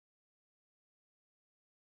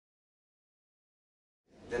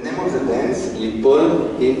The name of the dance,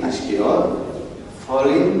 Lipol Im Hashkiot,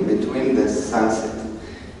 falling between the sunset.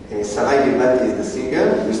 Sarai Gilbati is the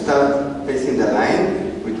singer. We start facing the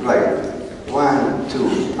line with right. 1,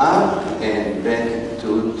 2, up and back,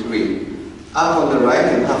 2, 3. Up on the right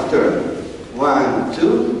and half turn. 1,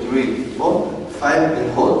 2, 3, 4, 5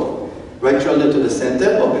 and hold. Right shoulder to the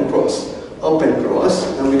center, open cross. Open cross,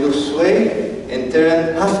 and we do sway and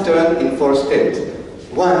turn, half turn in 4 steps.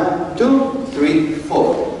 1, 2, 3,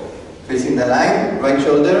 4. Facing the line, right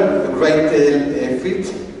shoulder, right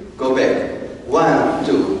feet, go back. 1,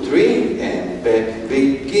 2, 3, and back,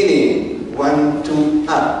 beginning. 1, 2,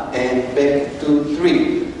 up, and back, 2,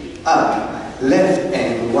 3. Up, left,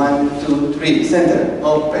 and 1, 2, 3. Center,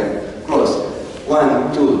 open, cross.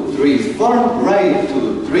 1, 2, 3, 4. Right,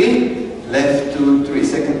 2, 3. Left, 2, 3.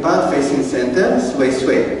 Second part, facing center, sway,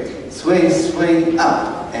 sway. Sway, sway,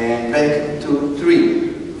 up, and back, 2,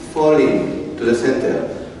 3. Falling to the center.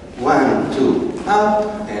 1, 2,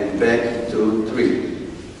 up, and back, 2, 3.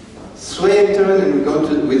 Sway and turn, and we go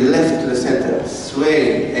with left to the center.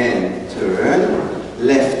 Sway and turn,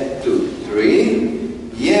 left, 2, 3.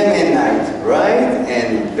 Yemenite, right,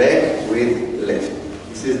 and back with left.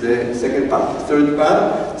 This is the second part. Third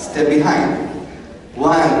part, step behind.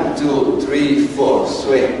 1, 2, 3, 4,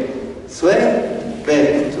 sway. Sway,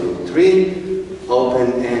 back, 2, 3,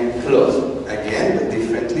 open and close. Again, but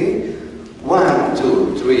differently. 1,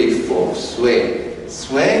 2, 3, 4, sway.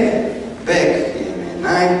 Sway, back,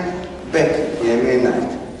 Yemenite, back,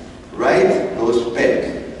 Yemenite. Right goes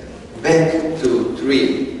back. Back, 2,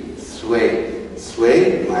 3, sway.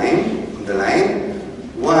 Sway, line, on the line.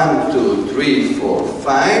 1, 2, 3, 4,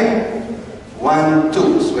 5. 1,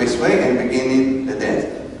 2, sway, sway, and beginning the dance.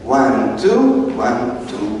 1, 2, 1,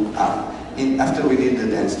 2, up. And after we did the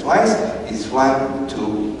dance twice, it's 1,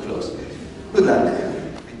 2, close. Good luck.